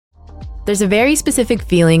There's a very specific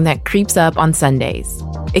feeling that creeps up on Sundays.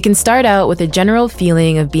 It can start out with a general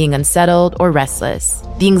feeling of being unsettled or restless.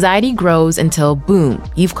 The anxiety grows until, boom,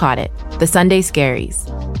 you've caught it. The Sunday Scaries.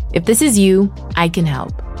 If this is you, I can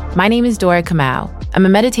help. My name is Dora Kamau. I'm a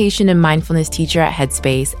meditation and mindfulness teacher at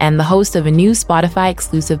Headspace and the host of a new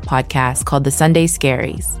Spotify-exclusive podcast called The Sunday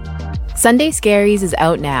Scaries. Sunday Scaries is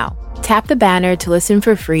out now. Tap the banner to listen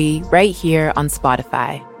for free right here on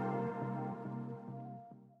Spotify.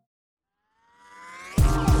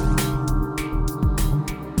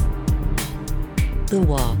 The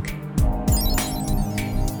Walk.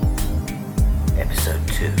 Episode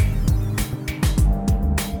 2.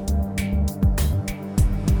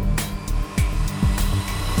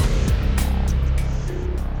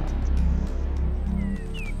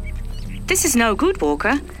 This is no good,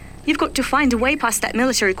 Walker. You've got to find a way past that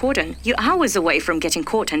military cordon. You're hours away from getting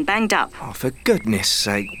caught and banged up. Oh, for goodness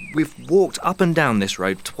sake, we've walked up and down this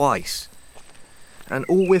road twice. And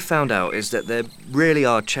all we've found out is that there really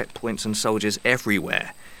are checkpoints and soldiers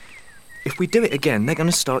everywhere. If we do it again, they're going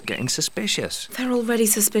to start getting suspicious. They're already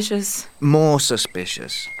suspicious. More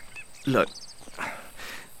suspicious. Look,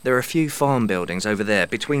 there are a few farm buildings over there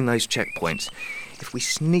between those checkpoints. If we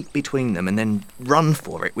sneak between them and then run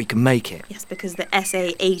for it, we can make it. Yes, because the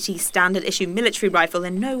SA-80 standard issue military rifle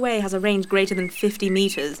in no way has a range greater than 50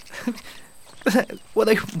 metres. Well,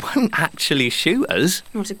 they won't actually shoot us.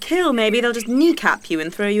 Not to kill, maybe. They'll just kneecap you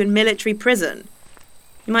and throw you in military prison.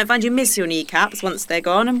 You might find you miss your kneecaps once they're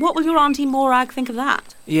gone, and what will your Auntie Morag think of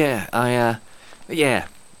that? Yeah, well,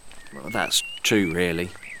 that's true,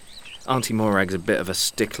 really. Auntie Morag's a bit of a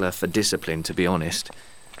stickler for discipline, to be honest.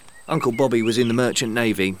 Uncle Bobby was in the Merchant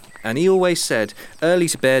Navy, and he always said, early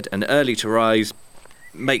to bed and early to rise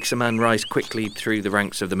makes a man rise quickly through the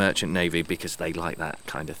ranks of the Merchant Navy, because they like that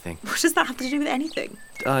kind of thing. What does that have to do with anything?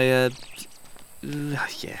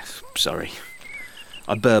 Sorry.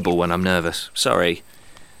 I burble when I'm nervous. Sorry.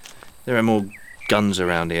 There are more guns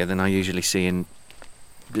around here than I usually see in...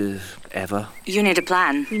 ever. You need a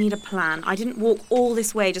plan. We need a plan. I didn't walk all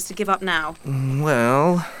this way just to give up now.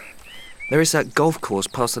 Well, there is that golf course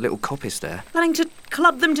past the little coppice there. Planning to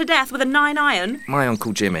club them to death with a 9-iron? My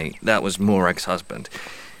Uncle Jimmy, that was Morag's husband,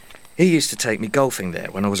 he used to take me golfing there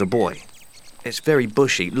when I was a boy. It's very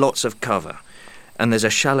bushy, lots of cover, and there's a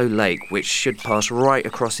shallow lake which should pass right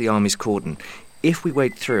across the army's cordon. If we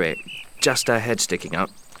wade through it, just our head sticking up,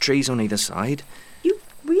 trees on either side. You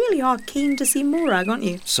really are keen to see Morag, aren't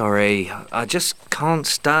you? Sorry, I just can't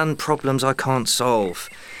stand problems I can't solve.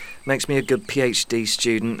 Makes me a good PhD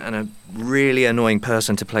student and a really annoying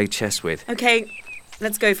person to play chess with. OK,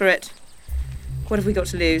 let's go for it. What have we got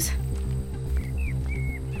to lose?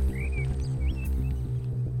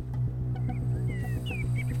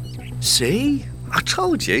 See? I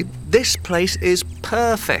told you, this place is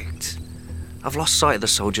perfect. I've lost sight of the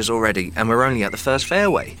soldiers already, and we're only at the first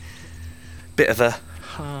fairway. Bit of a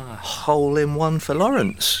hole-in-one for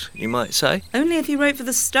Lawrence, you might say. Only if you wrote for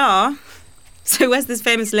the Star. So where's this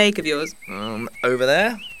famous lake of yours? Over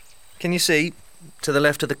there. Can you see? To the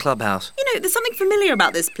left of the clubhouse. You know, there's something familiar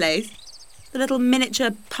about this place. The little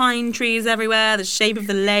miniature pine trees everywhere, the shape of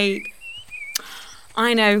the lake.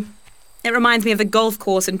 I know. It reminds me of the golf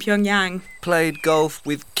course in Pyongyang. Played golf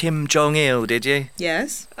with Kim Jong-il, did you?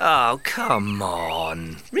 Yes. Oh, come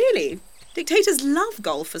on. Really? Dictators love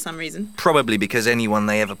golf for some reason. Probably because anyone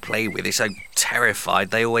they ever play with is so terrified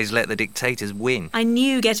they always let the dictators win. I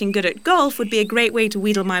knew getting good at golf would be a great way to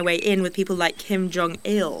wheedle my way in with people like Kim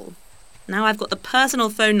Jong-il. Now I've got the personal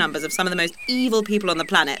phone numbers of some of the most evil people on the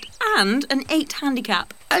planet and an 8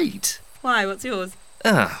 handicap. 8? Why, what's yours?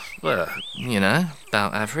 Well,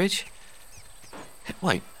 about average.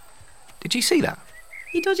 Wait, did you see that?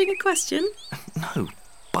 You dodging a question? No,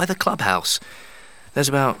 by the clubhouse. There's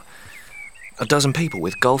about a dozen people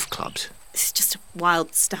with golf clubs. This is just a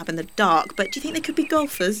wild stab in the dark, but do you think they could be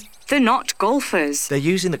golfers? They're not golfers. They're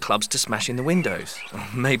using the clubs to smash in the windows.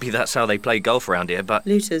 Maybe that's how they play golf around here, but...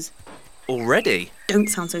 Looters. Already? Don't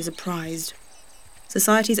sound so surprised.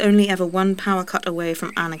 Society's only ever one power cut away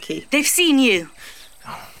from anarchy. They've seen you.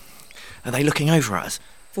 Are they looking over at us?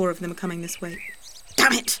 4 of them are coming this way.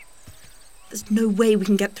 Damn it! There's no way we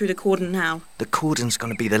can get through the cordon now. The cordon's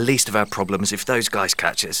going to be the least of our problems if those guys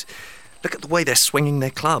catch us. Look at the way they're swinging their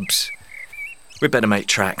clubs. We'd better make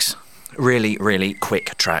tracks. Really, really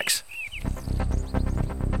quick tracks.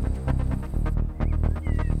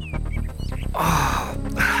 Oh,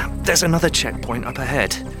 there's another checkpoint up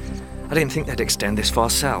ahead. I didn't think they'd extend this far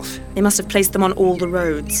south. They must have placed them on all the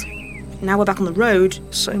roads. Now we're back on the road.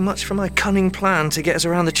 So much for my cunning plan to get us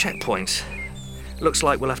around the checkpoints. Looks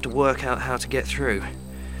like we'll have to work out how to get through.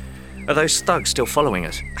 Are those thugs still following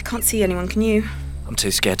us? I can't see anyone, can you? I'm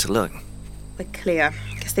too scared to look. We're clear.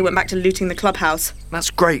 Guess they went back to looting the clubhouse. That's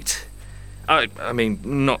great. I mean,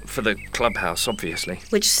 not for the clubhouse, obviously.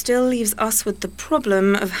 Which still leaves us with the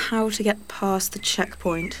problem of how to get past the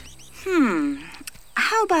checkpoint.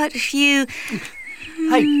 How about if you...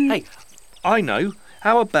 Hey, I know.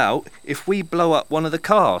 How about if we blow up one of the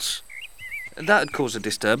cars? That'd cause a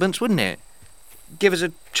disturbance, wouldn't it? Give us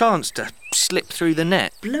a chance to slip through the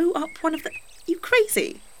net. Blow up one of the... You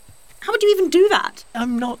crazy? How would you even do that?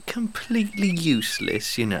 I'm not completely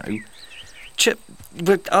useless, you know.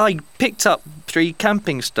 I picked up 3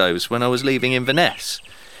 camping stoves when I was leaving Inverness.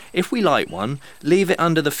 If we light one, leave it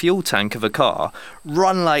under the fuel tank of a car,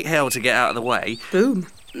 run like hell to get out of the way... Boom.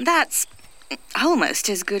 That's almost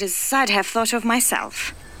as good as I'd have thought of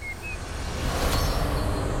myself.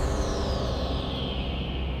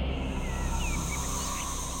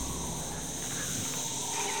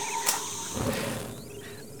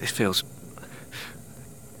 This feels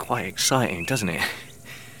quite exciting, doesn't it?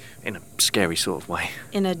 In a scary sort of way.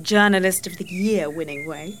 In a Journalist of the Year winning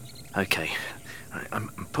way. OK, I'm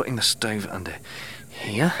putting the stove under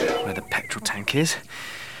here, where the petrol tank is.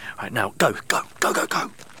 Right, now, go.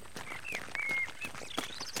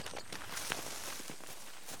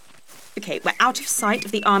 OK, we're out of sight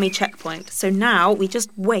of the army checkpoint, so now we just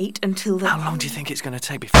wait until the... How long do you think it's going to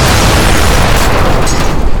take before...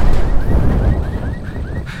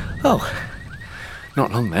 Oh,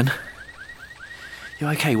 not long then. You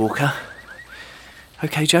OK, Walker?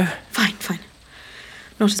 OK, Joe? Fine.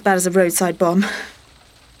 Not as bad as a roadside bomb.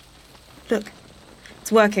 Look,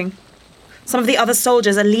 it's working. Some of the other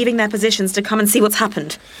soldiers are leaving their positions to come and see what's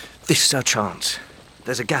happened. This is our chance.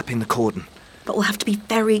 There's a gap in the cordon. But we'll have to be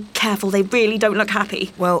very careful. They really don't look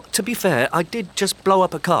happy. Well, to be fair, I did just blow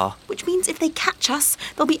up a car. Which means if they catch us,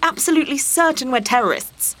 they'll be absolutely certain we're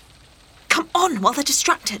terrorists. Come on while they're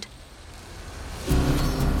distracted.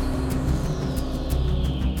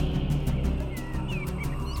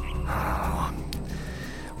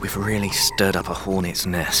 We've really stirred up a hornet's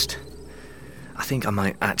nest. I think I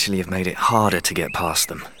might actually have made it harder to get past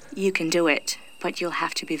them. You can do it, but you'll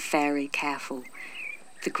have to be very careful.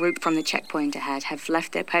 The group from the checkpoint ahead have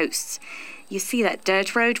left their posts. You see that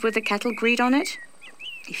dirt road with the cattle grid on it?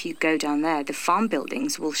 If you go down there, the farm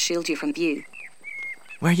buildings will shield you from view.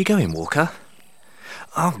 Where are you going, Walker?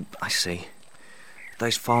 Oh, I see.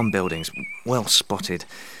 Those farm buildings, well spotted.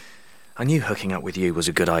 I knew hooking up with you was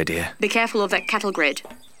a good idea. Be careful of that cattle grid.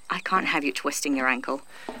 I can't have you twisting your ankle.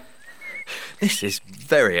 This is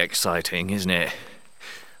very exciting, isn't it?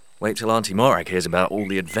 Wait till Auntie Morag hears about all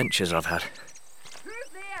the adventures I've had. Who's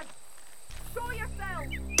there? Show yourself!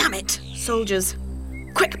 Damn it! Soldiers.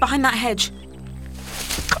 Quick, behind that hedge.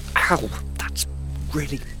 Ow, that's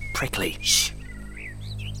really prickly. Shh.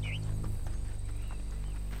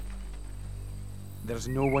 There's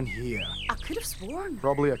no one here. I could have sworn.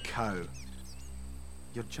 Probably a cow.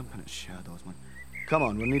 You're jumping at shadows, man. Come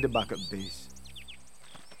on, we'll need it back at base.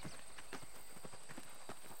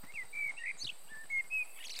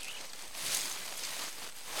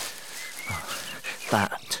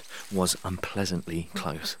 That was unpleasantly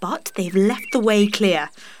close. But they've left the way clear.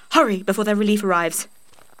 Hurry before their relief arrives.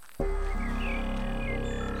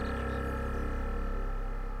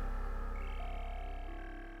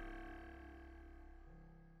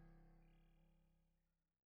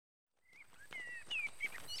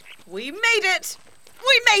 We made it!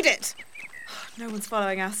 We made it! No one's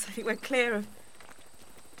following us. I think we're clear of...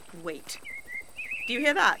 Wait. Do you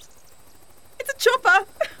hear that? It's a chopper!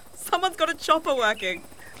 Someone's got a chopper working.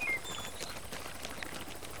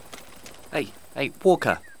 Hey,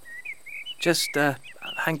 Walker. Just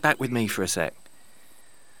hang back with me for a sec.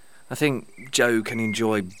 I think Jo can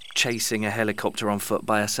enjoy chasing a helicopter on foot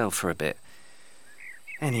by herself for a bit.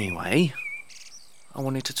 Anyway, I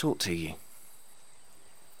wanted to talk to you.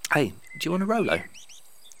 Hey, do you want a Rolo?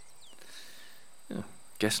 Oh,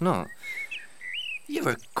 guess not. You're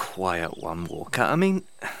a quiet one, Walker. I mean,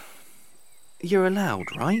 you're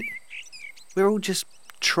allowed, right? We're all just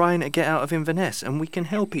trying to get out of Inverness, and we can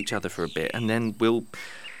help each other for a bit, and then we'll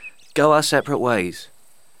go our separate ways.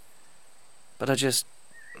 But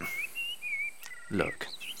Look,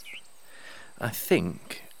 I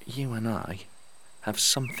think you and I have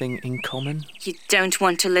something in common. You don't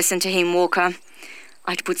want to listen to him, Walker.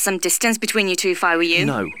 I'd put some distance between you two if I were you.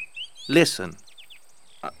 No. Listen.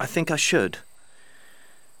 I think I should.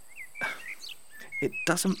 It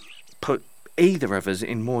doesn't put either of us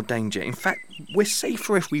in more danger. In fact, we're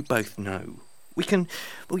safer if we both know. We can,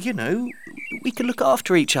 we can look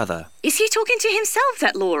after each other. Is he talking to himself,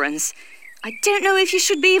 that Lawrence? I don't know if you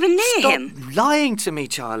should be even near Stop him. lying to me,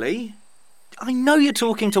 Charlie. I know you're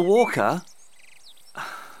talking to Walker.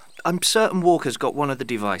 I'm certain Walker's got one of the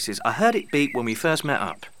devices. I heard it beep when we first met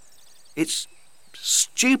up. It's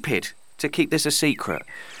stupid to keep this a secret.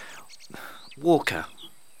 Walker,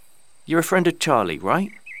 you're a friend of Charlie,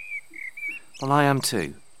 right? Well, I am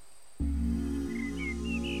too.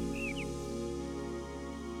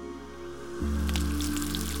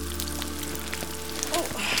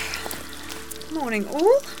 Morning,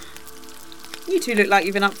 all. You two look like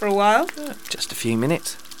you've been up for a while. Just a few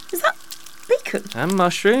minutes. Is that bacon? And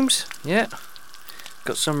mushrooms, yeah.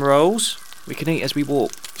 Got some rolls. We can eat as we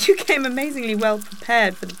walk. You came amazingly well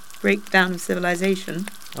prepared for the breakdown of civilization.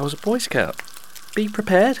 I was a Boy Scout. Be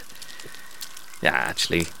prepared. Yeah,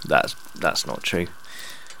 actually, that's not true.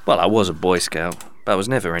 Well, I was a Boy Scout, but I was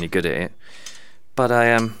never any good at it. But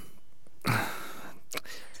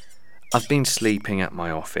I've been sleeping at my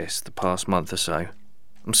office the past month or so.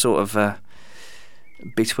 I'm sort of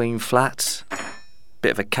between flats.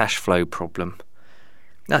 Bit of a cash flow problem.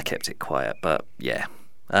 I kept it quiet, but yeah,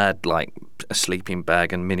 I had like a sleeping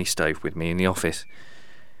bag and mini stove with me in the office.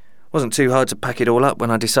 Wasn't too hard to pack it all up when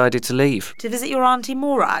I decided to leave. To visit your Auntie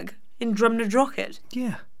Morag in Drumnadrocket?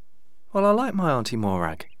 Yeah. Well, I like my Auntie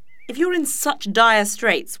Morag. If you're in such dire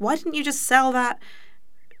straits, why didn't you just sell that...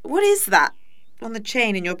 What is that on the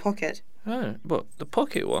chain in your pocket? Oh, what, the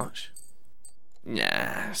pocket watch?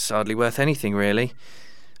 Nah, it's hardly worth anything, really.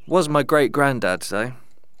 Was my great-granddad's, though.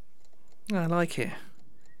 I like it.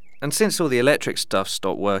 And since all the electric stuff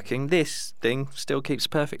stopped working, this thing still keeps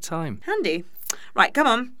perfect time. Handy. Right, come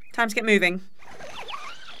on. Time to get moving.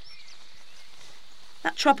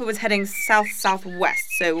 That chopper was heading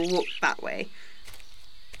south-southwest, so we'll walk that way.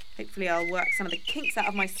 Hopefully I'll work some of the kinks out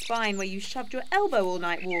of my spine where you shoved your elbow all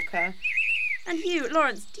night, Walker. And you,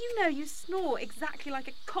 Lawrence, do you know you snore exactly like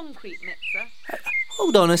a concrete mixer?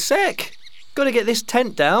 Hold on a sec. Got to get this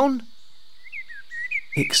tent down.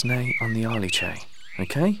 Ixnay on the Arliche,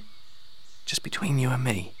 okay? Just between you and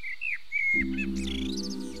me.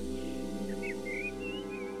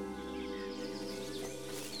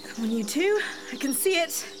 Come on, you two. I can see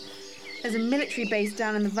it. There's a military base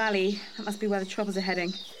down in the valley. That must be where the choppers are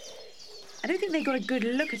heading. I don't think they got a good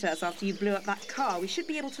look at us after you blew up that car. We should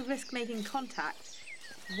be able to risk making contact.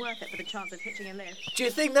 Worth it for the chance of hitching a lift. Do you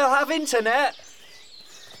think they'll have internet?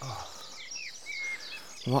 Oh.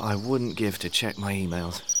 What I wouldn't give to check my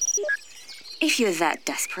emails. If you're that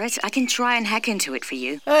desperate, I can try and hack into it for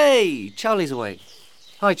you. Hey, Charlie's awake.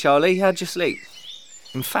 Hi, Charlie. How'd you sleep?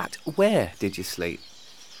 In fact, where did you sleep?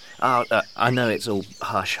 I know it's all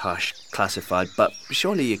hush-hush classified, but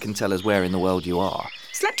surely you can tell us where in the world you are.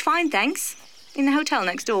 Slept fine, thanks. In the hotel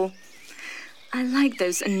next door. I like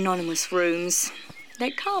those anonymous rooms.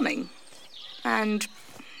 They're calming. And,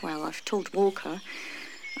 well, I've told Walker.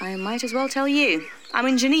 I might as well tell you. I'm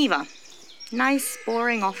in Geneva. Nice,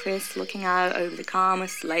 boring office looking out over the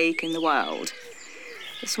calmest lake in the world.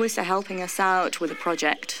 The Swiss are helping us out with a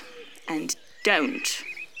project. And don't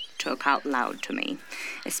talk out loud to me.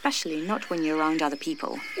 Especially not when you're around other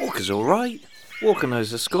people. Walker's all right. Walker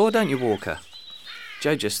knows the score, don't you, Walker?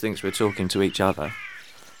 Joe just thinks we're talking to each other.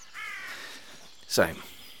 So,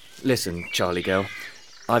 listen, Charlie girl.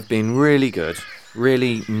 I've been really good.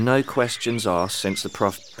 Really, no questions asked since the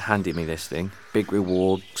prof handed me this thing. Big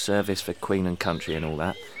reward, service for Queen and country and all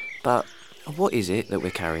that. But what is it that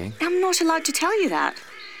we're carrying? I'm not allowed to tell you that.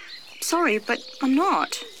 Sorry, but I'm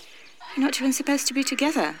not. You're not even supposed to be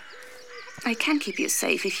together. I can keep you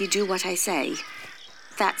safe if you do what I say.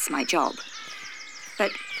 That's my job.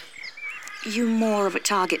 But you're more of a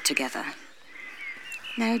target together.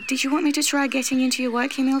 Now, did you want me to try getting into your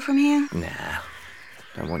work email from here? Nah.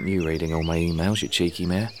 Don't want you reading all my emails, you cheeky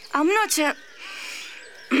mare. I'm not a...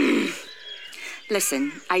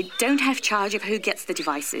 Listen, I don't have charge of who gets the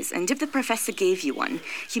devices, and if the professor gave you one,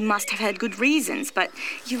 he must have had good reasons, but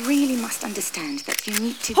you really must understand that you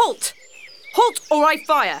need to... Halt! Halt or I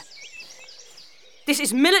fire! This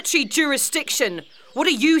is military jurisdiction. What are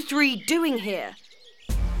you three doing here?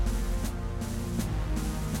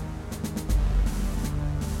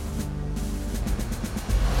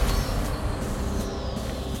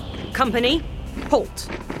 Company, halt.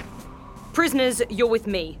 Prisoners, you're with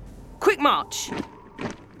me. Quick march.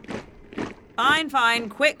 Fine.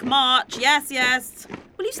 Quick march. Yes.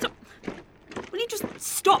 Will you just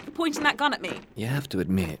stop pointing that gun at me? You have to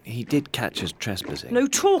admit, he did catch us trespassing. No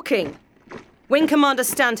talking. Wing Commander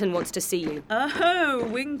Stanton wants to see you. Oh,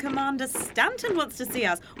 Wing Commander Stanton wants to see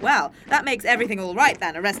us. Well, that makes everything all right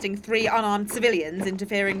then, arresting 3 unarmed civilians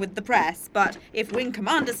interfering with the press. But if Wing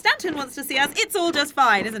Commander Stanton wants to see us, it's all just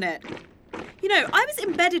fine, isn't it? You know, I was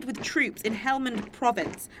embedded with troops in Helmand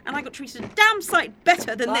province, and I got treated a damn sight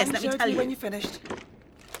better than this, let me tell you. When you finished.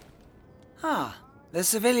 Ah, the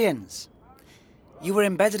civilians. You were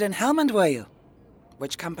embedded in Helmand, were you?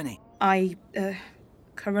 Which company?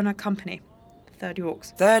 Corona Company. 3rd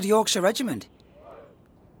Yorks. 3rd Yorkshire Regiment.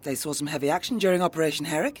 They saw some heavy action during Operation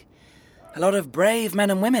Herrick. A lot of brave men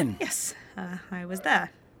and women. Yes, I was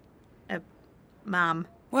there. Ma'am.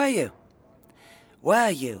 Were you? Were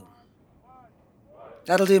you?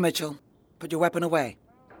 That'll do, Mitchell. Put your weapon away.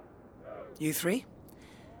 You three,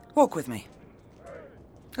 walk with me.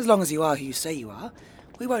 As long as you are who you say you are,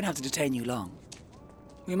 we won't have to detain you long.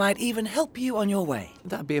 We might even help you on your way.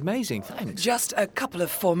 That'd be amazing, thanks. Just a couple of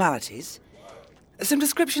formalities. Some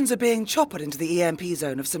descriptions are being choppered into the EMP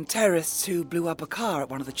zone of some terrorists who blew up a car at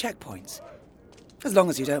one of the checkpoints. As long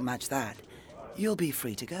as you don't match that, you'll be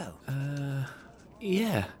free to go.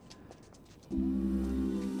 Yeah.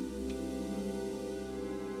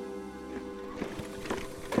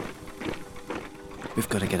 We've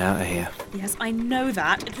got to get out of here. Yes, I know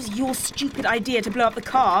that. It was your stupid idea to blow up the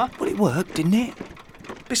car. Well, it worked, didn't it?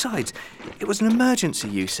 Besides, it was an emergency,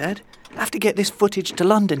 you said. I have to get this footage to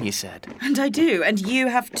London, you said. And I do, and you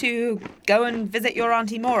have to go and visit your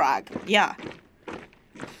Auntie Morag. Yeah.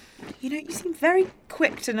 You know, you seem very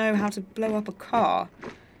quick to know how to blow up a car.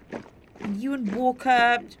 And you and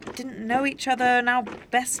Walker didn't know each other, now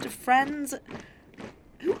best of friends.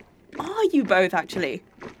 Who are you both, actually?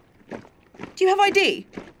 Do you have ID?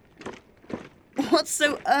 What's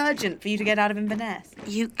so urgent for you to get out of Inverness?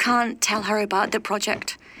 You can't tell her about the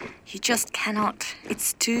project. You just cannot.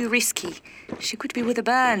 It's too risky. She could be with a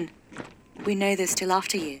burn. We know they're still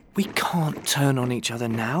after you. We can't turn on each other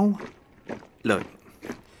now. Look,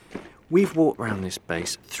 we've walked round this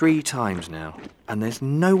base 3 times now, and there's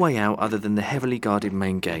no way out other than the heavily guarded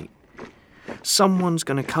main gate. Someone's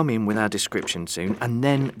going to come in with our description soon, and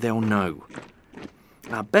then they'll know.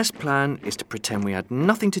 Our best plan is to pretend we had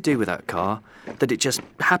nothing to do with that car, that it just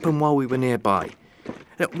happened while we were nearby.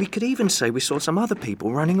 We could even say we saw some other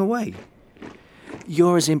people running away.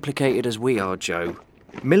 You're as implicated as we are, Joe.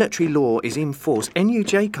 Military law is in force.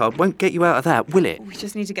 NUJ card won't get you out of that, will it? We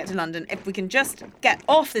just need to get to London. If we can just get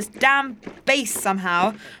off this damn base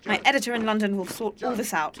somehow, my editor in London will sort all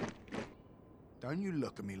this out. Don't you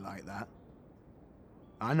look at me like that.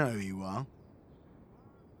 I know who you are.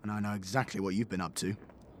 And I know exactly what you've been up to.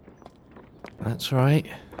 That's right.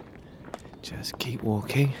 Just keep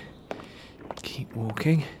walking. Keep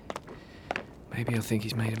walking. Maybe he'll think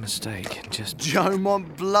he's made a mistake and just... Joe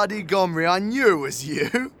Montbloody I knew it was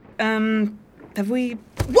you! Have we...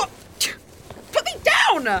 What? Put me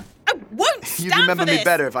down! I won't stand You'd remember for this. me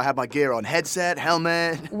better if I had my gear on. Headset,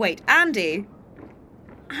 helmet... Wait, Andy?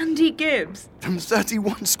 Andy Gibbs? From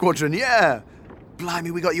 31 Squadron, yeah!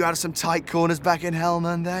 Blimey, we got you out of some tight corners back in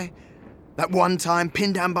Helmand, eh? That one time,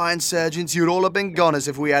 pinned down by insurgents, you'd all have been gone as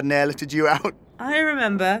if we hadn't airlifted you out. I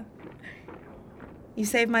remember. You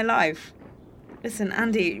saved my life. Listen,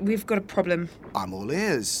 Andy, we've got a problem. I'm all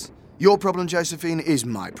ears. Your problem, Josephine, is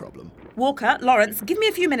my problem. Walker, Lawrence, give me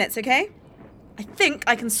a few minutes, okay? I think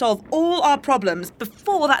I can solve all our problems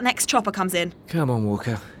before that next chopper comes in. Come on,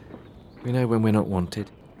 Walker. We know when we're not wanted.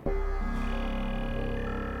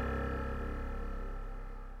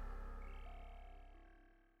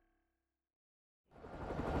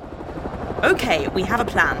 Okay, we have a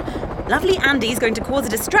plan. Lovely Andy's going to cause a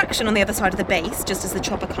distraction on the other side of the base just as the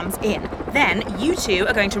chopper comes in. Then you two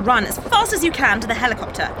are going to run as fast as you can to the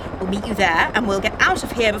helicopter. We'll meet you there and we'll get out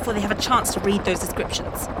of here before they have a chance to read those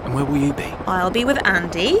descriptions. And where will you be? I'll be with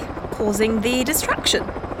Andy, causing the distraction.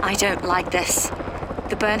 I don't like this.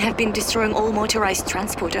 The burn have been destroying all motorised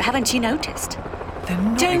transport, haven't you noticed? They're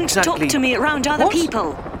not Don't exactly... talk to me around other What?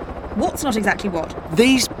 people. What's not exactly what?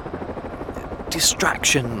 These...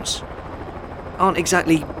 distractions aren't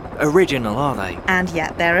exactly original, are they? And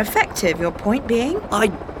yet they're effective, your point being?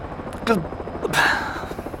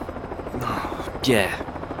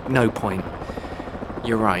 Yeah, no point.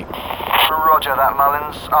 You're right. Roger that,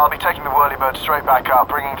 Mullins. I'll be taking the whirlybird straight back up,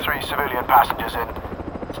 bringing 3 civilian passengers in.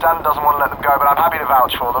 Stanton doesn't want to let them go, but I'm happy to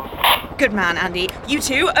vouch for them. Good man, Andy. You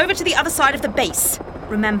two, over to the other side of the base.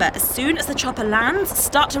 Remember, as soon as the chopper lands,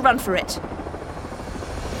 start to run for it.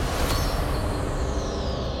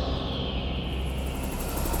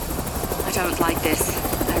 I don't like this.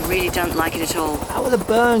 I really don't like it at all. How are the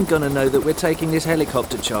burn gonna know that we're taking this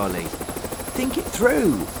helicopter, Charlie? Think it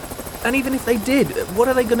through. And even if they did, what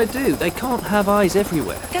are they gonna do? They can't have eyes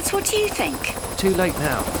everywhere. That's what you think. Too late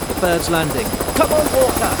now. The bird's landing. Come on,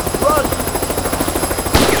 Walker! Run!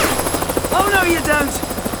 Oh, no, you don't!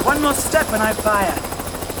 One more step and I fire.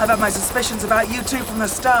 I've had my suspicions about you two from the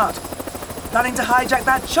start. Planning to hijack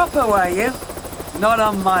that chopper, were you? Not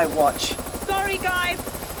on my watch. Sorry, guys.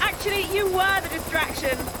 Actually, you were the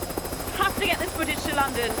distraction. Have to get this footage to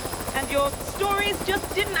London. And your stories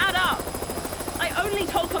just didn't add up. I only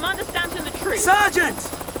told Commander Stanton the truth.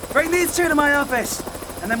 Sergeant! Bring these two to my office.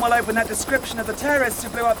 And then we'll open that description of the terrorists who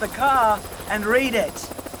blew up the car and read it.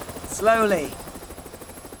 Slowly.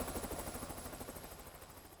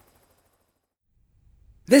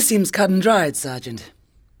 This seems cut and dried, Sergeant.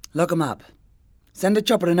 Lock 'em up. Send a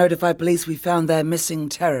chopper to notify police we found their missing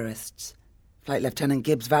terrorists. Flight Lieutenant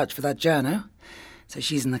Gibbs vouched for that journo, so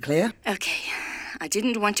she's in the clear. Okay, I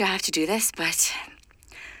didn't want to have to do this, but...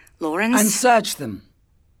 Lawrence? And search them.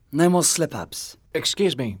 No more slip-ups.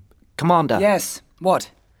 Excuse me, Commander. Yes,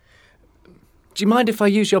 what? Do you mind if I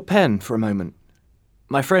use your pen for a moment?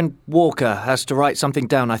 My friend Walker has to write something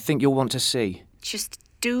down I think you'll want to see. Just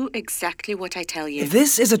do exactly what I tell you. If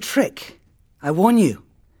this is a trick, I warn you,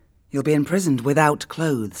 you'll be imprisoned without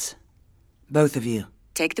clothes. Both of you.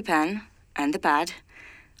 Take the pen and the pad.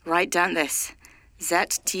 Write down this.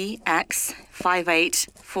 ZTX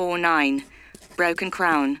 5849. Broken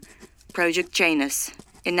Crown. Project Janus.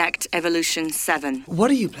 Enact Evolution 7. What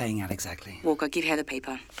are you playing at exactly? Walker, give her the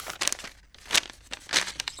paper.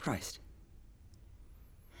 Christ.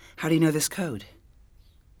 How do you know this code?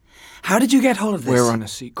 How did you get hold of this? We're on a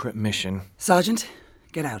secret mission. Sergeant,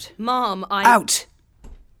 get out. Mom, Out!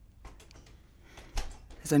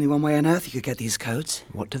 There's only one way on Earth you could get these codes.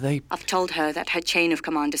 What do they... I've told her that her chain of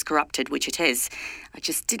command is corrupted, which it is. I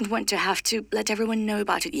just didn't want to have to let everyone know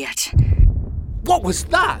about it yet. What was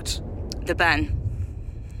that? The ban.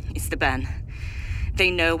 It's the ban. They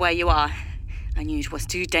know where you are. I knew it was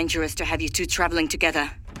too dangerous to have you two traveling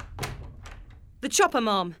together. The chopper,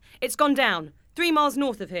 Mom. It's gone down. 3 miles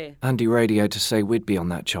north of here. Andy radioed to say we'd be on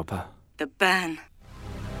that chopper. The ban.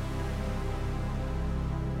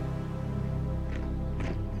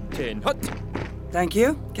 Thank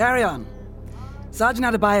you. Carry on. Sergeant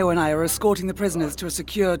Adebayo and I are escorting the prisoners to a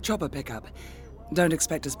secure chopper pickup. Don't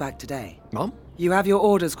expect us back today. Mom? You have your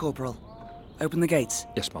orders, Corporal. Open the gates.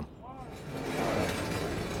 Yes, Mom.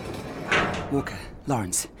 Walker,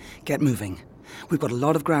 Lawrence, get moving. We've got a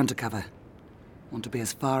lot of ground to cover. Want to be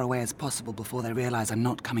as far away as possible before they realize I'm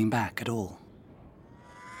not coming back at all.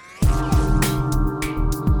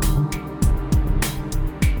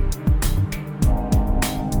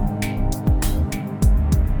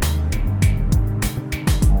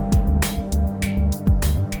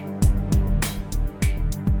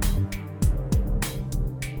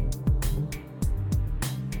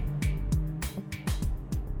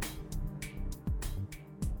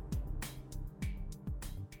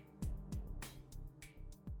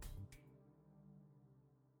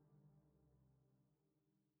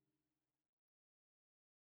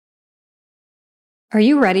 Are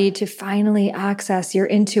you ready to finally access your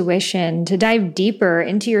intuition, to dive deeper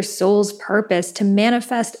into your soul's purpose, to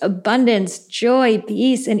manifest abundance, joy,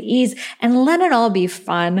 peace, and ease, and let it all be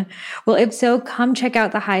fun? Well, if so, come check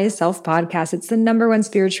out the Highest Self podcast. It's the #1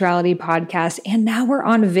 spirituality podcast, and now we're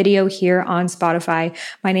on video here on Spotify.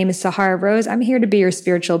 My name is Sahara Rose. I'm here to be your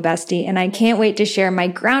spiritual bestie, and I can't wait to share my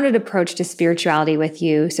grounded approach to spirituality with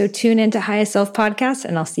you. So tune into Highest Self podcast,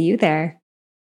 and I'll see you there.